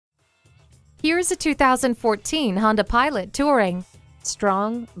Here's a 2014 Honda Pilot Touring.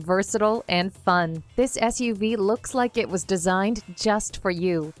 Strong, versatile, and fun, this SUV looks like it was designed just for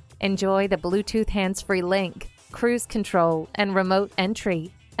you. Enjoy the Bluetooth hands-free link, cruise control, and remote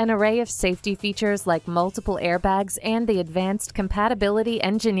entry. An array of safety features like multiple airbags and the advanced compatibility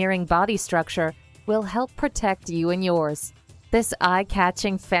engineering body structure will help protect you and yours. This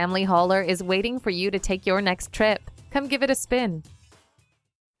eye-catching family hauler is waiting for you to take your next trip. Come give it a spin.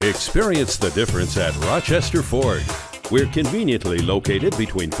 Experience the difference at Rochester Ford. We're conveniently located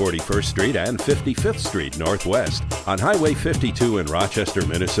between 41st Street and 55th Street Northwest on Highway 52 in Rochester,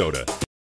 Minnesota.